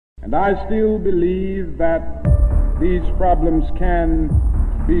And I still believe that these problems can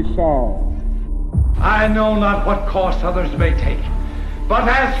be solved. I know not what course others may take, but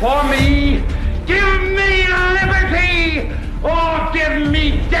as for me, give me liberty or give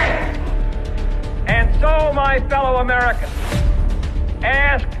me death. And so, my fellow Americans,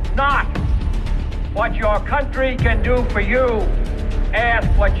 ask not what your country can do for you. Ask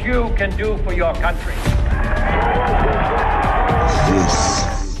what you can do for your country. This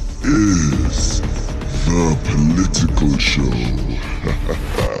is the Political Show.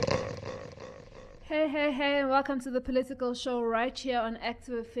 Hey, welcome to the Political Show right here on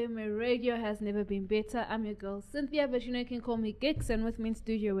Active FM, where radio has never been better. I'm your girl Cynthia, but you can call me Gix, and with me in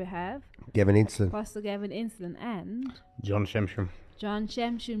studio we have Gavin Insulin, Pastor Gavin Insulin, and John Shamsham.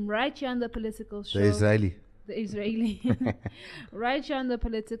 Right here on the Political Show. The Israeli. Right here on the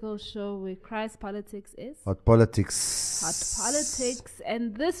Political Show, where Christ politics is Hot politics.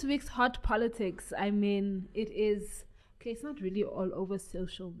 And this week's hot politics, I mean, it is okay. It's not really all over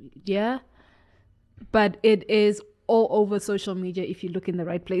social media, but it is all over social media if you look in the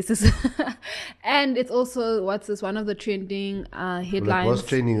right places. And it's also one of the trending headlines. Well, it was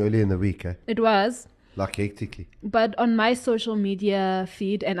trending early in the week. It was. Like hectically. But on my social media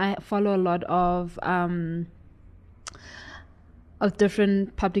feed, and I follow a lot of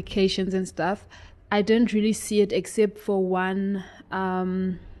different publications and stuff, I didn't really see it except for one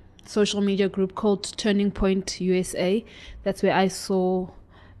social media group called Turning Point USA. That's where I saw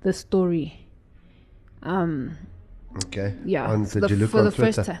the story. Okay. Yeah. Did you look on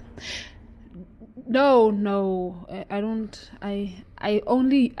Twitter? First time. No, I don't. I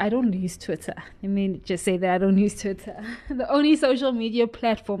don't use Twitter. I mean, just say that I don't use Twitter. The only social media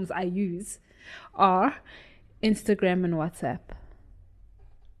platforms I use are Instagram and WhatsApp.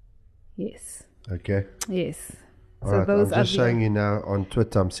 Yes. Okay. Yes. All right, I'm just showing you now on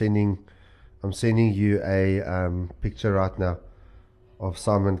Twitter. I'm sending you a picture right now of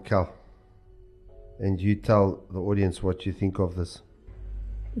Simon Cowell, and you tell the audience what you think of this.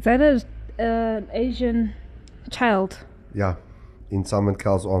 Is that an Asian child? Yeah, in Simon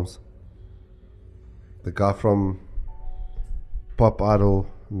Cowell's arms. The guy from Pop Idol,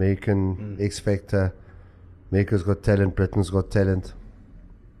 American X Factor, America's Got Talent, Britain's Got Talent.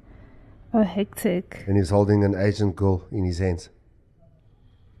 Oh, hectic. And he's holding an Asian girl in his hands.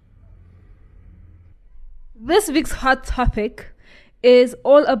 This week's hot topic is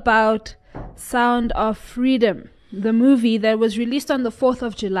all about Sound of Freedom, the movie that was released on the 4th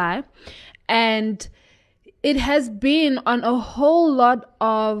of July. And it has been on a whole lot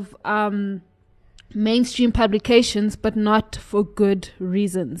of mainstream publications, but not for good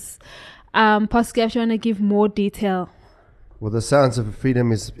reasons. Pastor, if you want to give more detail. Well, The Sounds of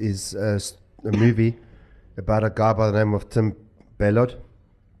Freedom is a movie about a guy by the name of Tim Ballard,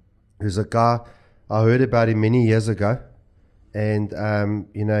 who's a guy, I heard about him many years ago. And,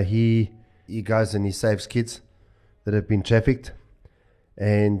 he goes and he saves kids that have been trafficked.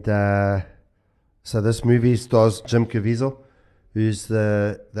 And so this movie stars Jim Caviezel, who's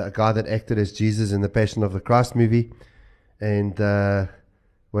the guy that acted as Jesus in the Passion of the Christ movie. And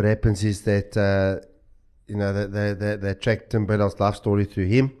what happens is that, they track Tim Ballard's life story through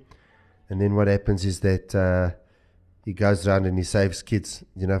him. And then what happens is that he goes around and he saves kids,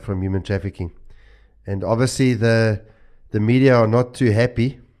 from human trafficking. And obviously the media are not too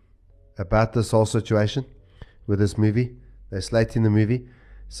happy about this whole situation with this movie. They're slating the movie.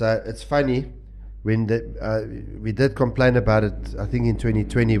 So it's funny, when we did complain about it, I think in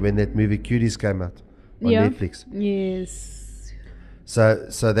 2020, when that movie Cuties came out on Netflix. Yes.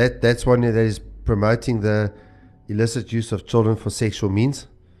 So that's one that is promoting the illicit use of children for sexual means,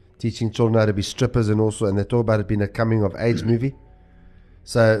 teaching children how to be strippers, and they talk about it being a coming of age movie.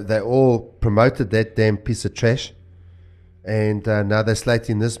 So they all promoted that damn piece of trash, and now they're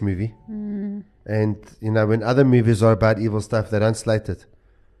slating this movie. And when other movies are about evil stuff, they don't slate it.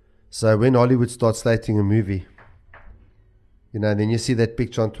 So when Hollywood starts slating a movie, then you see that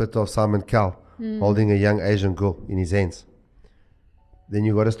picture on Twitter of Simon Cowell holding a young Asian girl in his hands. Then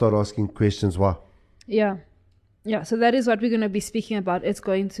you got to start asking questions why. Yeah. So that is what we're going to be speaking about. It's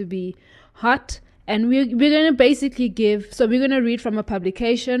going to be hot, and we're going to basically we're going to read from a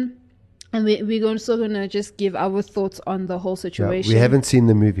publication, and we're also going to just give our thoughts on the whole situation. Yeah, we haven't seen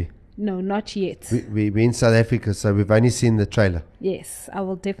the movie. No, not yet. We're in South Africa, so we've only seen the trailer. Yes, I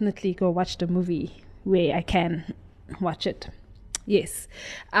will definitely go watch the movie where I can watch it. Yes.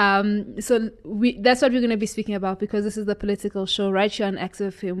 So that's what we're going to be speaking about, because this is the Political Show right here on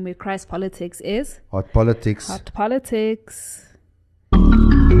Active FM, where Christ politics is hot politics. Hot politics.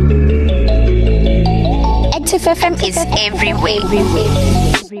 Active FM is everywhere.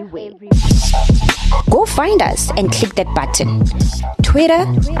 Go find us and click that button. Twitter,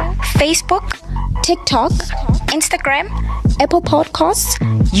 Facebook, TikTok, Instagram, Apple Podcasts,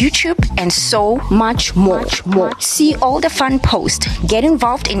 YouTube, and so much more. See all the fun posts. Get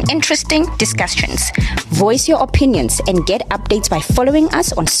involved in interesting discussions. Voice your opinions and get updates by following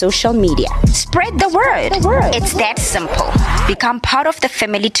us on social media. Spread the word. It's that simple. Become part of the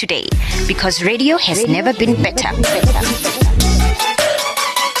family today, because radio has never been better.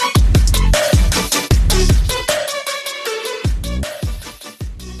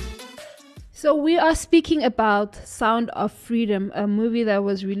 So we are speaking about Sound of Freedom, a movie that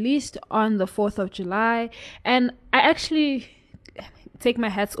was released on the 4th of July. And I actually take my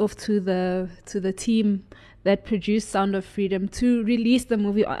hats off to the team that produced Sound of Freedom to release the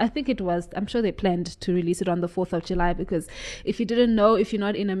movie. I'm sure they planned to release it on the 4th of July, because if you didn't know, if you're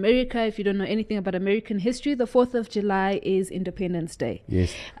not in America, if you don't know anything about American history, the 4th of July is Independence Day.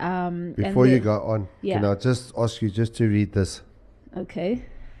 Yes. Before you go on, can I just ask you just to read this? Okay.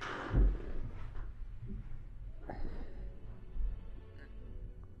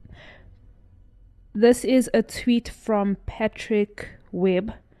 This is a tweet from Patrick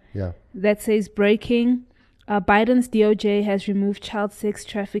Webb that says, breaking, Biden's DOJ has removed child sex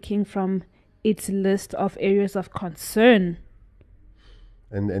trafficking from its list of areas of concern.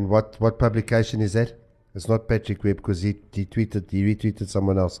 And what publication is that? It's not Patrick Webb, because he retweeted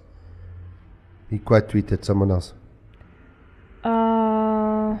someone else. He quote tweeted someone else.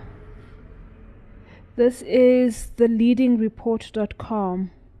 This is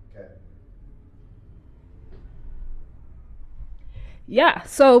theleadingreport.com. Yeah,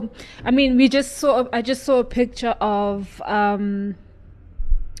 so I mean, I just saw a picture of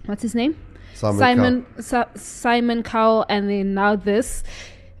what's his name? Simon Cowell, and then now this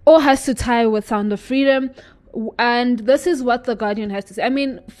all has to tie with Sound of Freedom, and this is what The Guardian has to say. I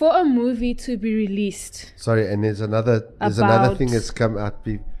mean, for a movie to be released. Sorry, and there's another thing that's come out.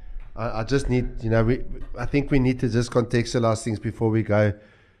 I just need, I think we need to just contextualize things before we go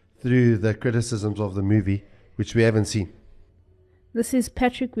through the criticisms of the movie, which we haven't seen. This is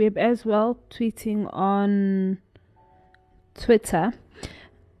Patrick Webb as well, tweeting on Twitter.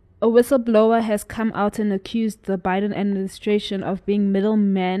 A whistleblower has come out and accused the Biden administration of being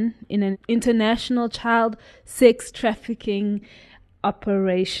middleman in an international child sex trafficking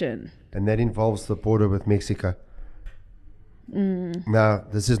operation. And that involves the border with Mexico. Now,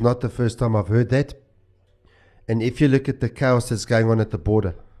 this is not the first time I've heard that. And if you look at the chaos that's going on at the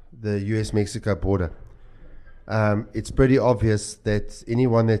border, the US-Mexico border, it's pretty obvious that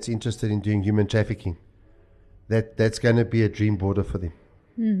anyone that's interested in doing human trafficking, that's going to be a dream border for them.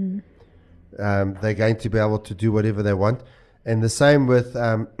 They're going to be able to do whatever they want. And the same with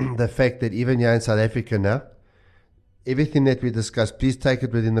the fact that even here in South Africa now, everything that we discuss, please take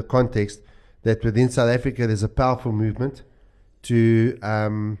it within the context that within South Africa there's a powerful movement to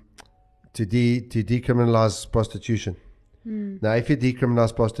decriminalize prostitution. Now, if you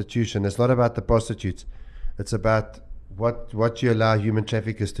decriminalize prostitution, it's not about the prostitutes. It's about what you allow human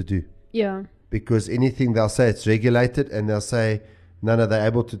traffickers to do. Yeah. Because anything they'll say, it's regulated, and they'll say, no, they're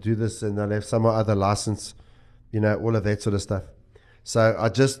able to do this, and they'll have some other license, all of that sort of stuff. So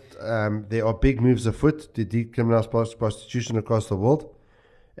there are big moves afoot to decriminalize prostitution across the world.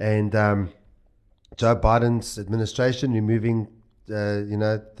 And Joe Biden's administration removing,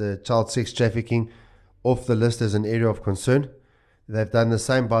 the child sex trafficking off the list as an area of concern. They've done the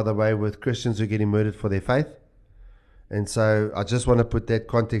same, by the way, with Christians who are getting murdered for their faith. And so I just want to put that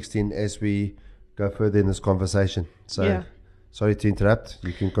context in as we go further in this conversation. So sorry to interrupt.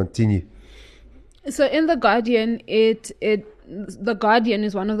 You can continue. So in The Guardian, The Guardian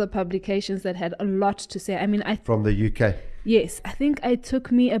is one of the publications that had a lot to say. I mean, from the UK. Yes. I think it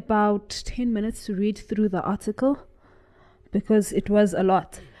took me about 10 minutes to read through the article because it was a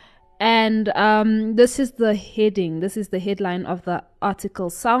lot. And this is the heading. This is the headline of the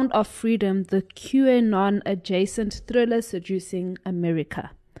article. Sound of Freedom, the QAnon-adjacent thriller seducing America.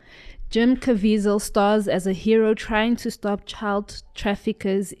 Jim Caviezel stars as a hero trying to stop child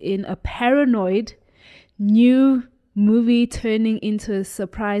traffickers in a paranoid new movie turning into a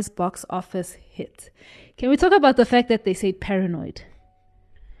surprise box office hit. Can we talk about the fact that they say paranoid?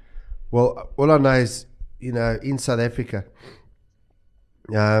 Well, all I know is, in South Africa,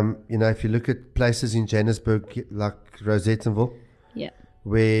 if you look at places in Johannesburg like Rosettenville,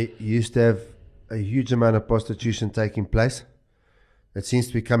 where you used to have a huge amount of prostitution taking place, it seems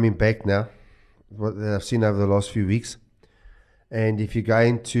to be coming back now, what I've seen over the last few weeks. And if you go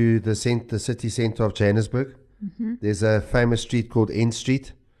into the city centre of Johannesburg, there's a famous street called N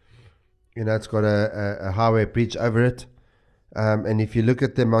Street. It's got a highway bridge over it. And if you look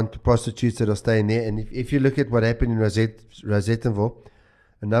at the amount of prostitutes that are staying there, and if you look at what happened in Rosettenville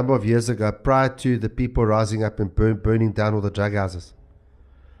a number of years ago, prior to the people rising up and burning down all the drug houses,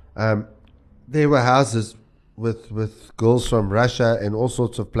 there were houses with girls from Russia and all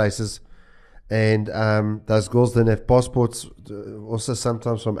sorts of places, and those girls didn't have passports, also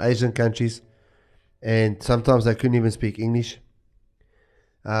sometimes from Asian countries, and sometimes they couldn't even speak English.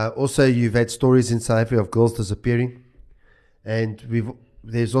 Also, you've had stories in South Africa of girls disappearing, and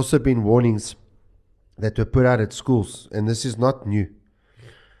there's also been warnings that were put out at schools, and this is not new,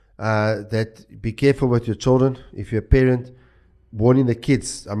 that be careful with your children. If you're a parent, warning the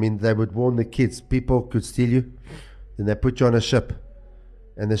kids. I mean, they would warn the kids. People could steal you, then they put you on a ship,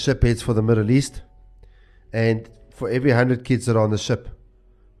 and the ship heads for the Middle East, and for every 100 kids that are on the ship,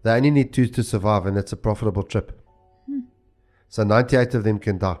 they only need 2 to survive, and it's a profitable trip. So 98 of them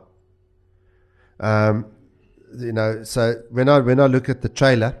can die. So when I look at the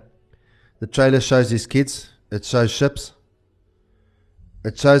trailer shows these kids, it shows ships,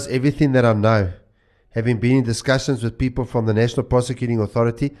 it shows everything that I know, having been in discussions with people from the National Prosecuting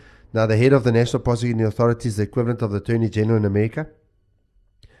Authority. Now, the head of the National Prosecuting Authority is the equivalent of the Attorney General in America.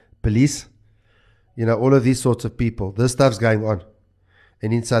 Police, all of these sorts of people. This stuff's going on.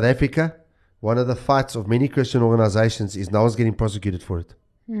 And in South Africa, one of the fights of many Christian organizations is no one's getting prosecuted for it.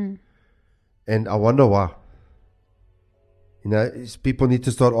 And I wonder why. People need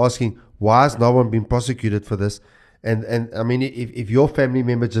to start asking, why has no one been prosecuted for this? And I mean, if your family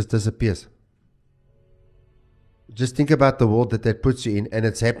member just disappears, just think about the world that puts you in, and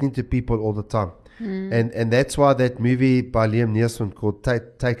it's happening to people all the time. And that's why that movie by Liam Neeson called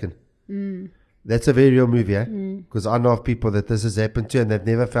Taken, that's a very real movie, because I know of people that this has happened to, and they've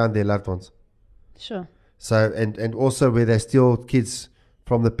never found their loved ones. Sure. So, and also where they steal kids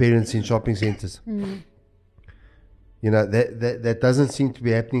from the parents in shopping centers. That doesn't seem to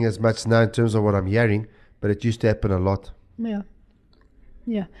be happening as much now in terms of what I'm hearing, but it used to happen a lot. Yeah.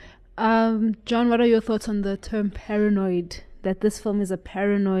 John, what are your thoughts on the term paranoid, that this film is a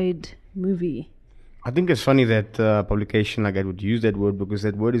paranoid movie? I think it's funny that publication like that would use that word, because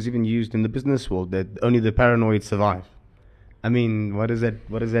that word is even used in the business world, that only the paranoid survive. I mean, what does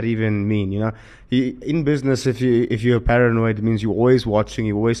that even mean? In business, if you're paranoid, it means you're always watching,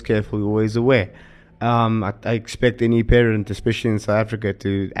 you're always careful, you're always aware. I expect any parent, especially in South Africa,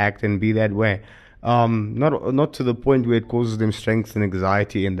 to act and be that way. Not to the point where it causes them stress and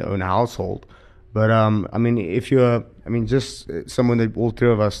anxiety in their own household, but just someone that all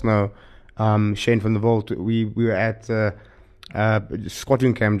three of us know. Shane from the Vault, we were at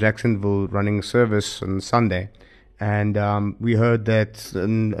Squatting Camp Jacksonville running a service on Sunday, and we heard that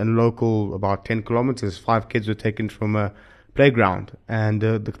in local about 10 kilometers, 5 kids were taken from a playground, and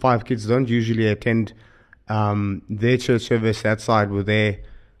the 5 kids don't usually attend their church service outside with their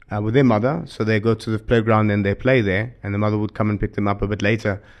mother, so they go to the playground and they play there, and the mother would come and pick them up a bit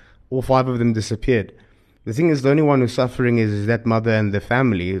later. All 5 of them disappeared. The thing is, the only one who's suffering is that mother and the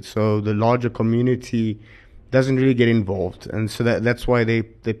family. So the larger community doesn't really get involved, and so that's why they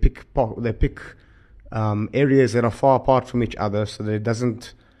pick areas that are far apart from each other, so that it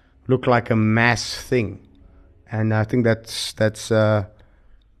doesn't look like a mass thing. And I think that's. But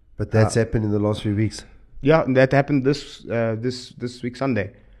that's happened in the last few weeks. Yeah, that happened this week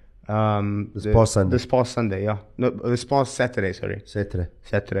Sunday. Past Sunday. This past Sunday, yeah. No, this past Saturday. Sorry.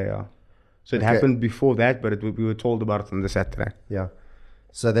 Saturday, yeah. So it happened before that, but we were told about it on the Saturday. Yeah.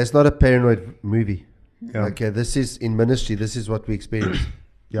 So that's not a paranoid movie. Yeah. Okay, this is in ministry. This is what we experience.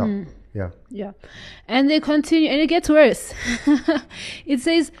 Yeah. Yeah. And they continue, and it gets worse. It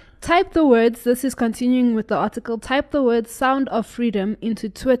says, type the words, this is continuing with the article, type the words sound of freedom into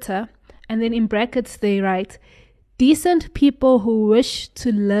Twitter, and then in brackets they write, decent people who wish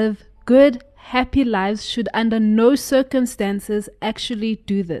to live good, happy lives should under no circumstances actually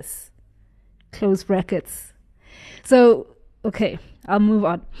do this. Close brackets. So, okay, I'll move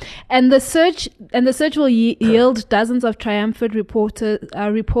on. And the search will yield dozens of triumphant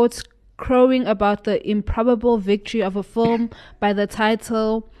reports crowing about the improbable victory of a film by the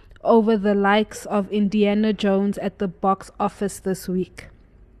title over the likes of Indiana Jones at the box office this week.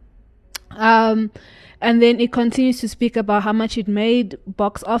 And then it continues to speak about how much it made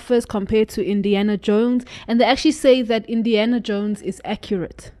box office compared to Indiana Jones. And they actually say that Indiana Jones is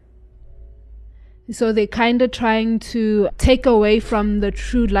accurate. So they're kind of trying to take away from the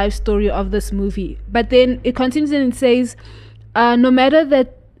true life story of this movie. But then it continues and it says, no matter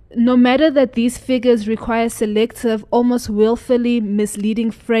that these figures require selective, almost willfully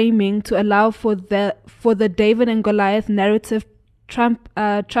misleading framing to allow for the David and Goliath narrative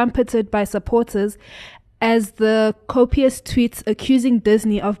trumpeted by supporters, as the copious tweets accusing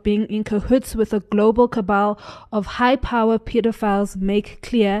Disney of being in cahoots with a global cabal of high-power pedophiles make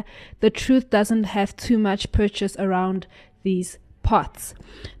clear, the truth doesn't have too much purchase around these parts.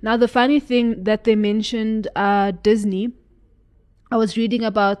 Now, the funny thing that they mentioned Disney, I was reading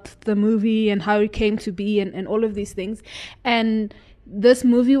about the movie and how it came to be and all of these things. And this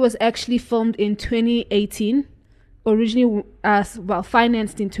movie was actually filmed in 2018, originally,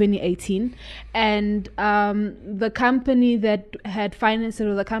 financed in 2018. And the company that had financed it,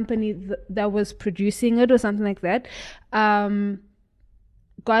 or the company that was producing it or something like that,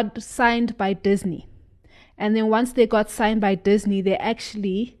 got signed by Disney. And then once they got signed by Disney, they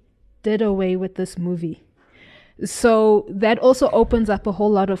actually did away with this movie. So that also opens up a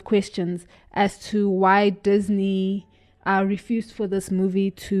whole lot of questions as to why Disney refused for this movie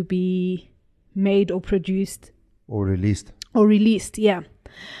to be made or produced. Or released. Yeah.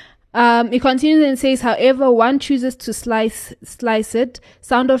 It continues and says, however one chooses to slice it,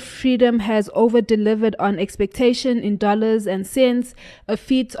 Sound of Freedom has over-delivered on expectation in dollars and cents, a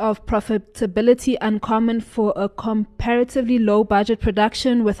feat of profitability uncommon for a comparatively low-budget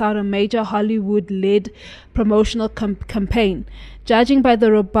production without a major Hollywood-led promotional campaign. Judging by the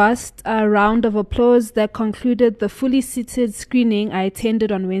robust round of applause that concluded the fully seated screening I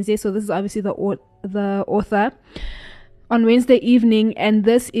attended on Wednesday, so this is obviously the author, on Wednesday evening, and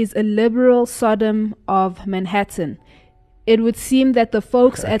this is a liberal Sodom of Manhattan. It would seem that the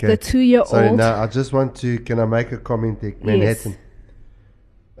folks at the 2-year-old... Sorry, now I just want to... Can I make a comment there? Manhattan.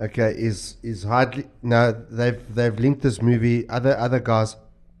 Yes. Okay, is hardly... Now, they've linked this movie, other guys,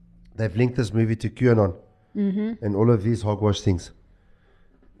 they've linked this movie to QAnon and all of these hogwash things.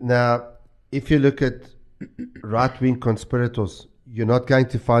 Now, if you look at right-wing conspirators, you're not going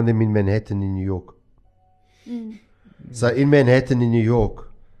to find them in Manhattan in New York. So in Manhattan in New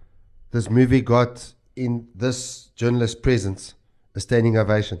York, this movie got, in this journalist's presence, a standing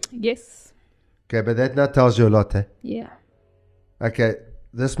ovation. Yes. Okay, but that now tells you a lot, eh? Yeah. Okay,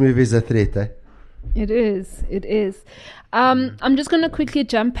 this movie is a threat, eh? It is. I'm just going to quickly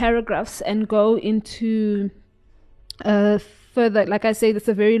jump paragraphs and go into further. Like I say, it's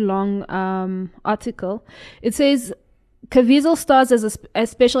a very long article. It says... Caviezel stars as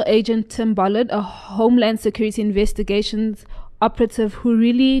Special Agent Tim Bollard, a Homeland Security investigations operative who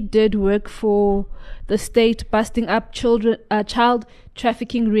really did work for the state, busting up child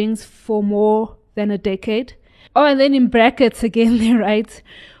trafficking rings for more than a decade. Oh, and then in brackets again, they write,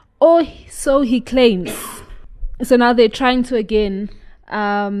 or so he claims. So now they're trying to again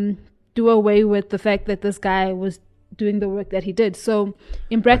do away with the fact that this guy was doing the work that he did. So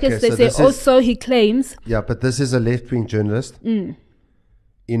in brackets they say also he claims. Yeah, but this is a left-wing journalist in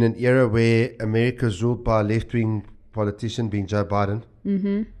an era where America is ruled by a left-wing politician being Joe Biden.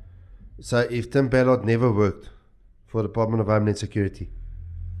 So if Tim Ballard never worked for the Department of Homeland Security,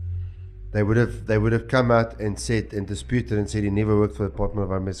 they would have come out and said and disputed and said he never worked for the Department of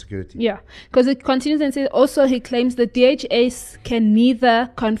Homeland Security. Yeah, because it continues and says also he claims the DHS can neither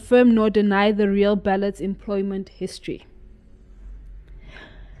confirm nor deny the real Ballard's employment history.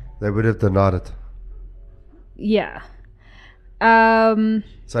 They would have denied it. Yeah.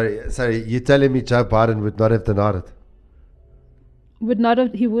 Sorry, you're telling me Joe Biden would not have denied it?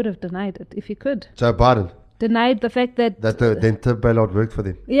 He would have denied it if he could. Joe Biden denied the fact that then Tim Ballard worked for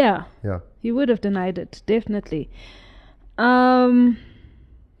them. Yeah. He would have denied it, definitely. They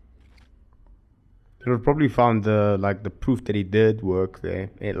would have probably found the proof that he did work there,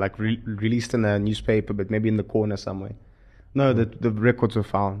 released in a newspaper, but maybe in the corner somewhere. No, the records were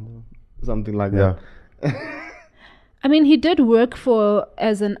found, something like that. I mean, he did work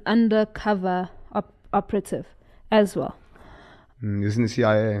as an undercover operative as well. Isn't the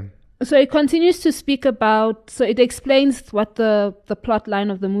CIA? So it continues to speak about, so it explains what the plot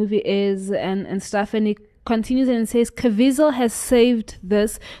line of the movie is and stuff, and it continues and says Caviezel has saved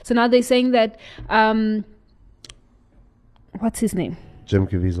this. So now they're saying that what's his name? Jim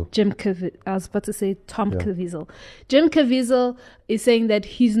Caviezel. I was about to say Tom Caviezel. Jim Caviezel is saying that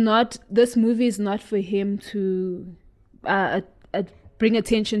this movie is not for him to bring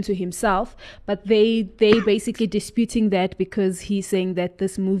attention to himself, but they basically disputing that because he's saying that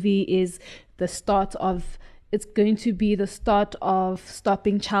this movie is it's going to be the start of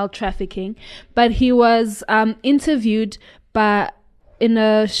stopping child trafficking. But he was interviewed in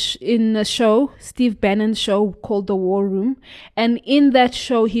a show, Steve Bannon's show called The War Room, and in that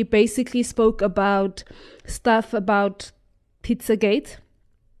show he basically spoke about stuff about Pizzagate.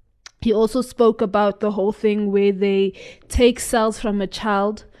 He also spoke about the whole thing where they take cells from a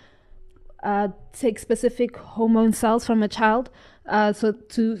child, take specific hormone cells from a child,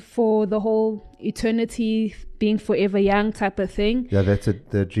 for the whole eternity being forever young type of thing. Yeah, that's the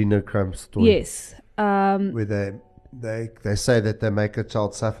adrenochrome story. Yes. Where they say that they make a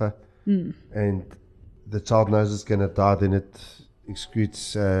child suffer, and the child knows it's going to die, then it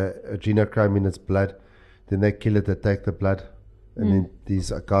excretes adrenochrome in its blood. Then they kill it, they take the blood, and then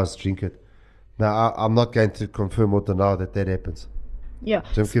these guys drink it. Now, I'm not going to confirm or deny that happens. Yeah.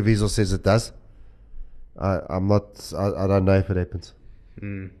 Jim Caviezel says it does. I don't know if it happens.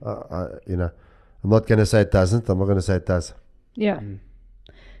 I'm not going to say it doesn't. I'm not going to say it does. Yeah.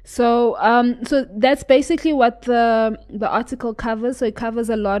 So that's basically what the article covers. So it covers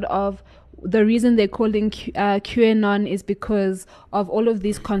a lot of the reason they're calling QAnon is because of all of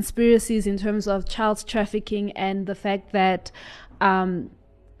these conspiracies in terms of child trafficking and the fact that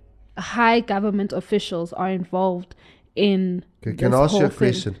high government officials are involved in Can I ask you a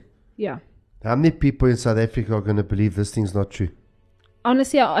question? Yeah. How many people in South Africa are going to believe this thing's not true?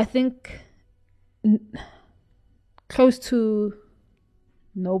 Honestly, I think close to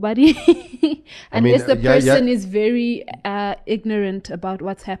nobody. Unless the person is very ignorant about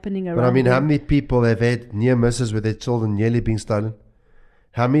what's happening around But I mean, them. how many people have had near misses with their children nearly being stolen?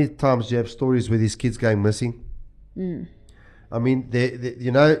 How many times do you have stories with these kids going missing? I mean,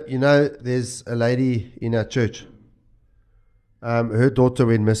 there's a lady in our church. Her daughter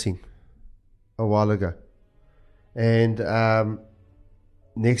went missing a while ago, and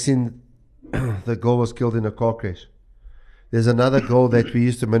next thing, the girl was killed in a car crash. There's another girl that we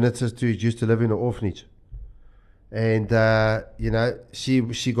used to minister to, used to live in an orphanage, and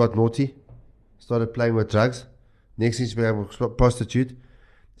she got naughty, started playing with drugs. Next thing, she became a prostitute.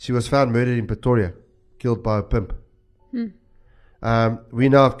 She was found murdered in Pretoria, killed by a pimp. We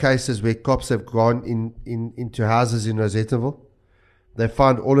know of cases where cops have gone into houses in Rosettenville. They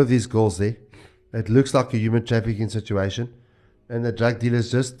find all of these girls there. It looks like a human trafficking situation, and the drug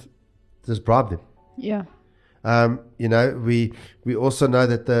dealers just bribe them. Yeah. We also know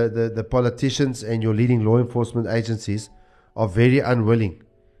that the politicians and your leading law enforcement agencies are very unwilling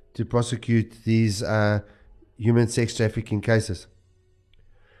to prosecute these human sex trafficking cases.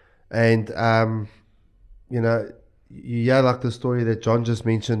 And you hear like the story that John just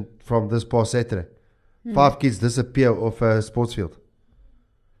mentioned from this past Saturday. 5 kids disappear off a sports field.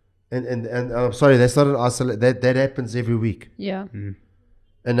 And I'm sorry, that's not an isolate. That happens every week. Yeah. And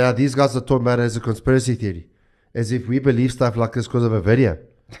now these guys are talking about it as a conspiracy theory, as if we believe stuff like this because of a video.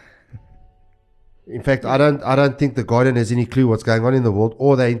 In fact, I don't think the Guardian has any clue what's going on in the world,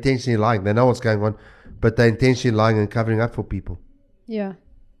 or they're intentionally lying. They know what's going on, but they're intentionally lying and covering up for people. Yeah.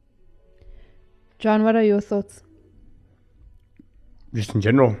 John, what are your thoughts? Just in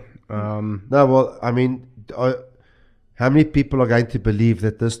general. No, well, I mean, how many people are going to believe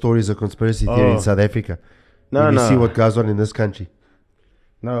that this story is a conspiracy theory in South Africa? When you see what goes on in this country.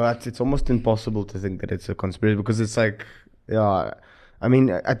 No, it's almost impossible to think that it's a conspiracy, because it's like, yeah, I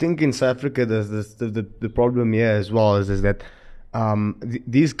mean, I think in South Africa, the problem here as well is that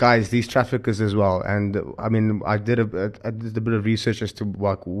these guys, these traffickers as well, and I mean, I did a bit of research as to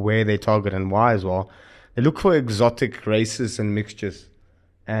where they target and why as well. They look for exotic races and mixtures,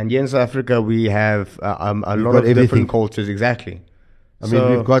 and here in South Africa we have a lot of different cultures. Exactly. I mean,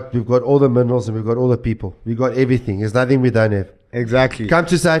 we've got all the minerals and we've got all the people. We've got everything. There's nothing we don't have. Exactly. Come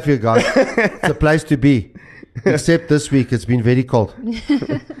to South Africa, guys. It's a place to be. Except this week, it's been very cold.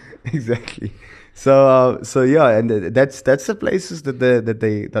 Exactly. So yeah, and that's the places that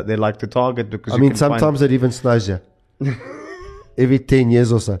they like to target, because I mean, sometimes it even snows here. Every 10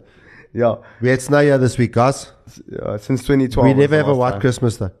 years or so. Yeah. We had snow here this week, guys. Since 2012. We never have a white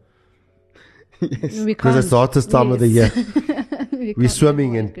Christmas though. Yes. Because it's the hottest time of the year. We're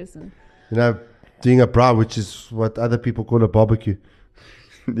swimming and doing a braai, which is what other people call a barbecue.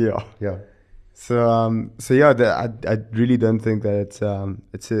 Yeah. Yeah. So yeah, I really don't think that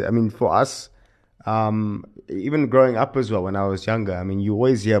it's I mean, for us, even growing up as well, when I was younger, I mean, you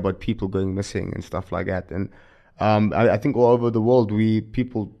always hear about people going missing and stuff like that, and I think all over the world,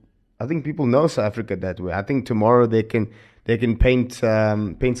 I think people know South Africa that way. I think tomorrow they can paint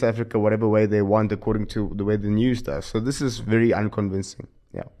South Africa whatever way they want, according to the way the news does. So this is very unconvincing.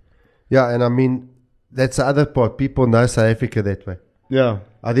 Yeah. Yeah, and I mean, that's the other part. People know South Africa that way. Yeah.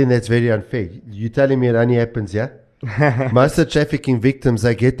 I think that's very unfair. You're telling me it only happens here? Most of the trafficking victims,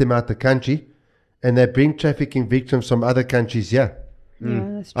 they get them out the country, and they bring trafficking victims from other countries here. Yeah,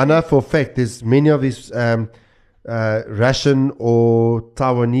 that's true. I know for a fact there's many of these Russian or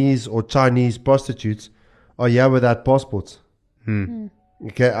Taiwanese or Chinese prostitutes are here without passports.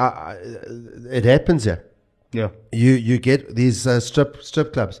 Okay, it happens here. Yeah. You get these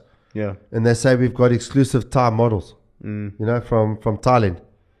strip clubs. Yeah. And they say we've got exclusive Thai models. you know, from Thailand.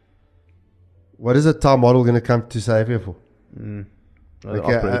 What is a Thai model going to come to South Africa for?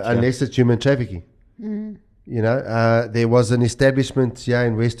 Unless it's human trafficking. You know, there was an establishment here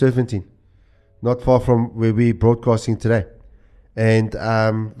in West Turfentine, not far from where we're broadcasting today. And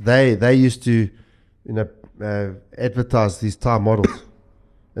they used to, you know, advertise these Thai models.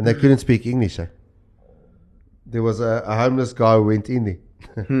 And they couldn't speak English. There was a homeless guy who went in there.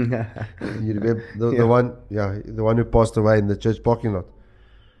 You remember the one, the one who passed away in the church parking lot.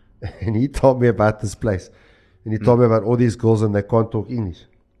 And he told me about this place. And he told me about all these girls and they can't talk English.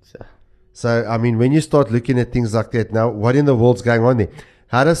 So, I mean, when you start looking at things like that, now, what in the world's going on there?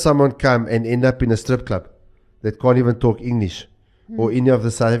 How does someone come and end up in a strip club that can't even talk English or any of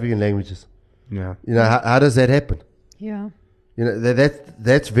the South African languages? Yeah. You know, how does that happen? Yeah. You know,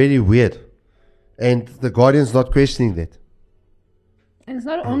 that's very weird. And the Guardian's not questioning that. And it's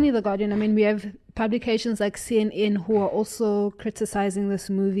not only The Guardian. I mean, we have publications like CNN who are also criticizing this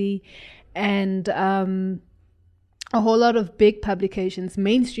movie, and a whole lot of big publications,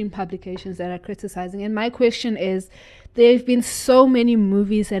 mainstream publications, that are criticizing. And my question is, there have been so many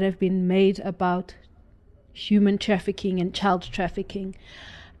movies that have been made about human trafficking and child trafficking.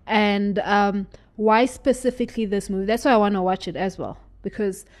 And why specifically this movie? That's why I want to watch it as well,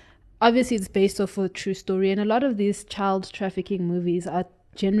 because obviously it's based off of a true story, and a lot of these child trafficking movies are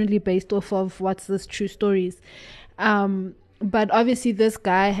generally based off of what's this true stories. But obviously this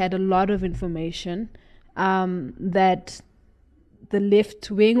guy had a lot of information that the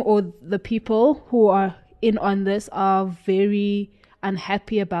left wing or the people who are in on this are very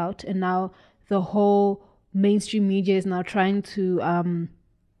unhappy about, and now the whole mainstream media is now trying to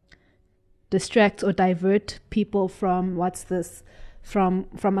distract or divert people from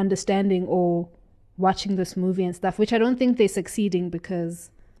from understanding or watching this movie and stuff, which I don't think they're succeeding,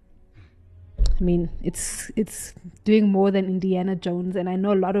 because I mean, it's doing more than Indiana Jones, and I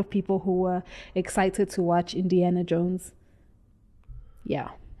know a lot of people who were excited to watch Indiana Jones. Yeah,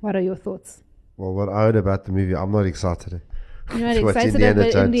 what are your thoughts? Well, what I heard about the movie, I'm not excited. You're not to watch excited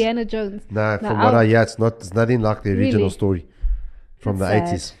about Indiana Jones? No, from what I hear, it's nothing like the original story from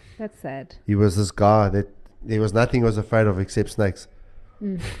That's the sad. 80s. That's sad. He was this guy that there was nothing he was afraid of except snakes.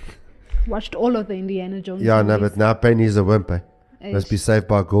 Watched all of the Indiana Jones Yeah, movies. no, but now apparently he's a wimp, eh? Must be saved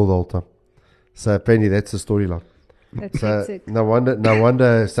by a girl the whole time. So apparently that's the storyline. That's So hectic. no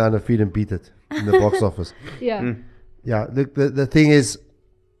wonder Sound of Freedom beat it in the box office. Yeah. Yeah, look, the thing is,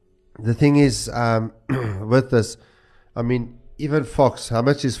 with this, I mean, even Fox, how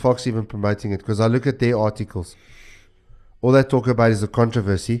much is Fox even promoting it? Because I look at their articles. All they talk about is the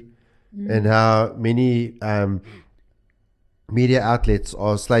controversy and how many media outlets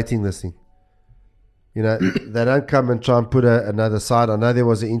are slating this thing. You know, they don't come and try and put another side. I know there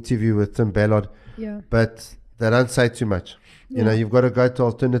was an interview with Tim Ballard, but they don't say too much. You know, you've got to go to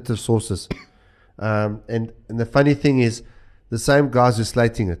alternative sources. And the funny thing is, the same guys who are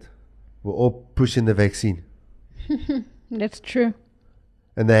slating it were all pushing the vaccine. That's true.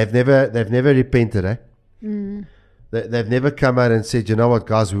 And they've never repented, eh? They've never come out and said, you know what,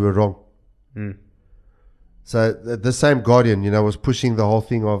 guys, we were wrong. So the same Guardian, you know, was pushing the whole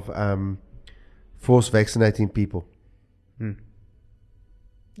thing of force vaccinating people.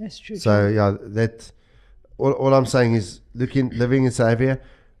 That's true. So yeah, that all I'm saying is, living in South Africa,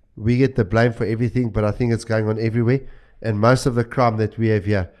 we get the blame for everything, but I think it's going on everywhere, and most of the crime that we have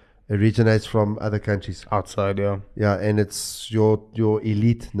here originates from other countries outside. Yeah, and it's your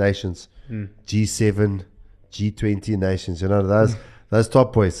elite nations, G7, G20 nations. You know, those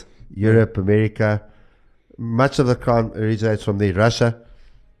top boys, Europe, America. Much of the crime originates from there. Russia.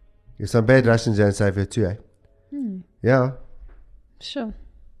 There's some bad Russians here in South Africa too, eh? Yeah. Sure.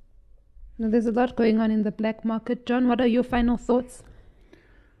 Now, there's a lot going on in the black market. John, what are your final thoughts?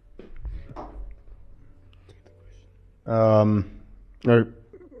 No,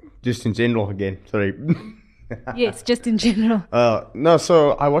 just in general again. Sorry. Yes, just in general. No,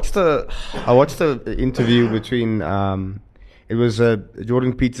 so I watched the interview between it was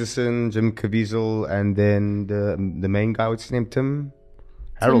Jordan Peterson, Jim Caviezel, and then the main guy. What's his name? Tim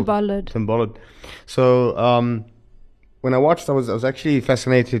Ballard. So when I watched, I was actually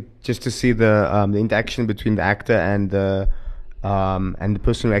fascinated just to see the interaction between the actor and the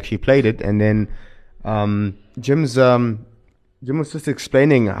person who actually played it, and then Jim was just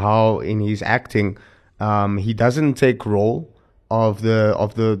explaining how in his acting he doesn't take role of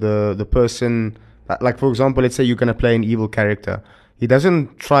the person. Like, for example, let's say you're going to play an evil character. He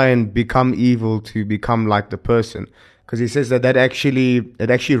doesn't try and become evil to become like the person, because he says that actually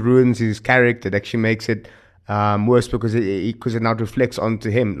ruins his character. It actually makes it worse because it now reflects onto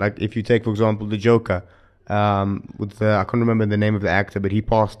him. Like if you take, for example, the Joker, with I can't remember the name of the actor, but he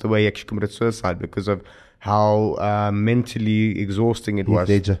passed away. He actually committed suicide because of how mentally exhausting it was.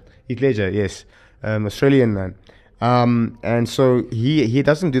 Heath Ledger, yes, Australian man. And so he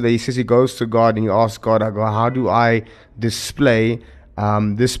doesn't do that. He says he goes to God and he asks God, how do I display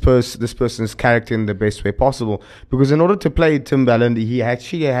this person's character in the best way possible? Because in order to play Tim Balland, he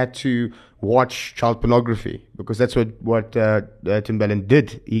actually had to watch child pornography, because that's what Tim Balland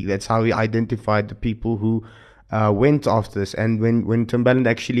did. That's how he identified the people who went after this. And when Tim Balland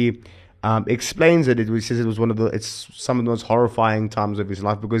actually explains it, he says it was it's some of the most horrifying times of his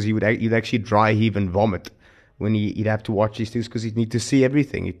life, because he'd actually dry heave and vomit when he'd have to watch these things, because he'd need to see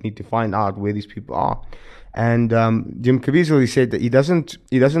everything. He'd need to find out where these people are. And Jim Caviezel, he said that he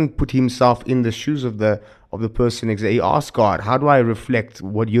doesn't put himself in the shoes of the person. He asks God, how do I reflect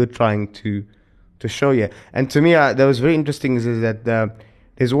what you're trying to show you? And to me, that was very interesting. Is that there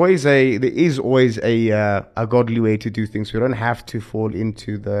is always a godly way to do things. We don't have to fall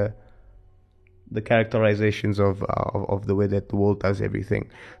into the characterizations of the way that the world does everything.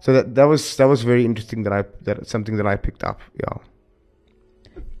 So that was very interesting. That's something that I picked up.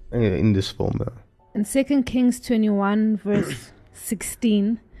 Yeah, in this film. In 2 Kings 21 verse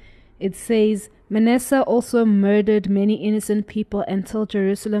 16, it says, Manasseh also murdered many innocent people until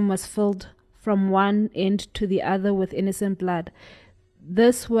Jerusalem was filled from one end to the other with innocent blood.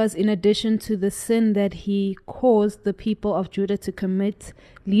 This was in addition to the sin that he caused the people of Judah to commit,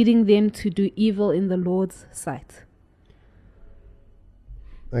 leading them to do evil in the Lord's sight.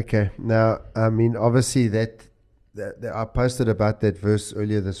 Okay, now, I mean, obviously that I posted about that verse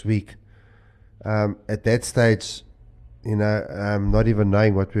earlier this week. At that stage, not even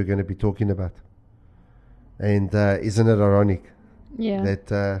knowing what we're going to be talking about. And isn't it ironic? Yeah.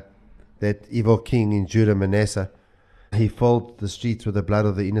 That evil king in Judah, Manasseh, he filled the streets with the blood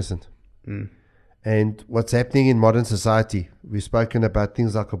of the innocent. And what's happening in modern society, we've spoken about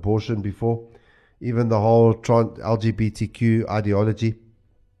things like abortion before, even the whole LGBTQ ideology.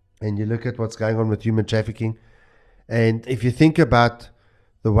 And you look at what's going on with human trafficking. And if you think about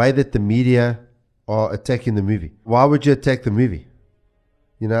the way that the media are attacking the movie, why would you attack the movie?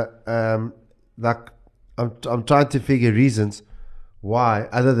 I'm trying to figure reasons why,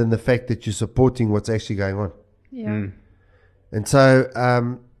 other than the fact that you're supporting what's actually going on. Yeah. And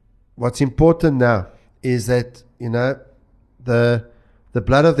so what's important now is that, the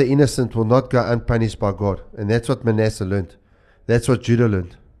blood of the innocent will not go unpunished by God. And that's what Manasseh learned. That's what Judah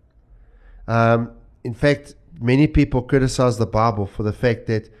learned. In fact, many people criticize the Bible for the fact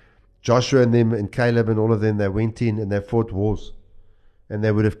that Joshua and them and Caleb and all of them, they went in and they fought wars. And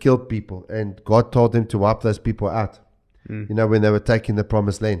they would have killed people. And God told them to wipe those people out, when they were taking the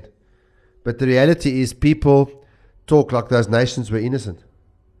promised land. But the reality is people talk like those nations were innocent.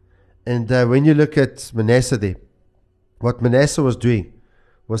 And when you look at Manasseh there, what Manasseh was doing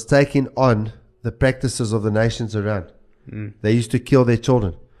was taking on the practices of the nations around. They used to kill their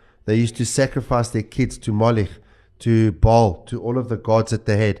children. They used to sacrifice their kids to Molech, to Baal, to all of the gods that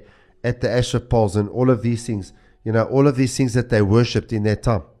they had, at the Asher poles and all of these things. All of these things that they worshipped in their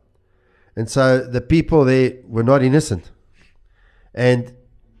time. And so the people there were not innocent. And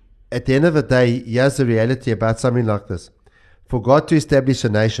at the end of the day, here's the reality about something like this. For God to establish a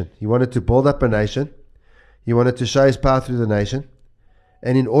nation, He wanted to build up a nation. He wanted to show His power through the nation.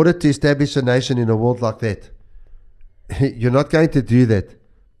 And in order to establish a nation in a world like that, you're not going to do that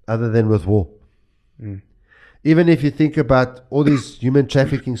other than with war. Even if you think about all these human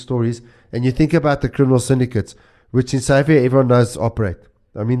trafficking stories, and you think about the criminal syndicates, which in South Africa everyone knows operate.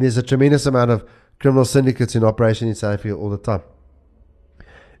 I mean, there's a tremendous amount of criminal syndicates in operation in South Africa all the time.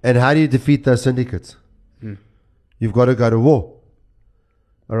 And how do you defeat those syndicates? You've got to go to war.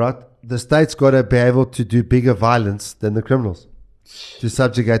 All right? The state's got to be able to do bigger violence than the criminals to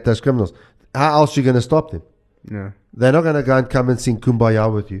subjugate those criminals. How else are you going to stop them? Yeah. They're not going to go and come and sing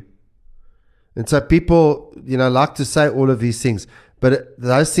Kumbaya with you. And so people, like to say all of these things, but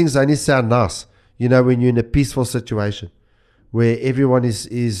those things only sound nice, when you're in a peaceful situation where everyone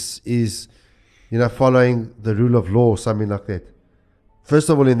is following the rule of law or something like that. First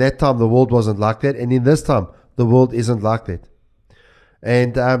of all, in that time, the world wasn't like that. And in this time, the world isn't like that.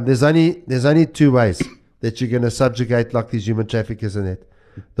 And there's only two ways that you're going to subjugate like these human traffickers and that.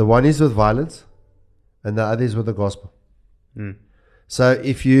 The one is with violence and the other is with the gospel. So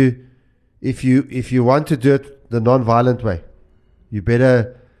if you want to do it the non-violent way, you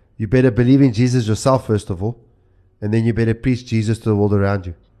better believe in Jesus yourself first of all, and then you better preach Jesus to the world around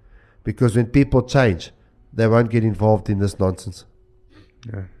you. Because when people change, they won't get involved in this nonsense.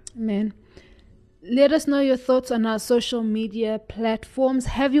 Amen. Let us know your thoughts on our social media platforms.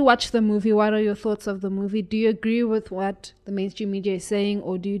 Have you watched the movie? What are your thoughts of the movie? Do you agree with what the mainstream media is saying,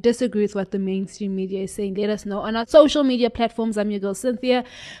 or do you disagree with what the mainstream media is saying? Let us know on our social media platforms. I'm your girl Cynthia,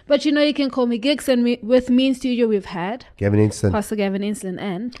 but you can call me Gix, and with me in studio we've had Gavin Inston. Pastor Gavin Inston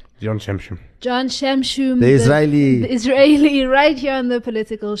and John Shamsham. John Shamshum, The Israeli, right here on the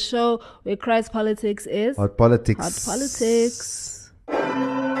Political Show, where Christ politics is Hot politics. hot politics.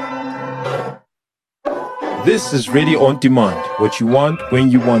 This is Radio On Demand. What you want, when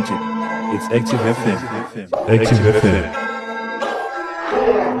you want it. It's Active FM. Active FM.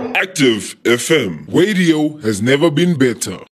 Active FM. Radio has never been better.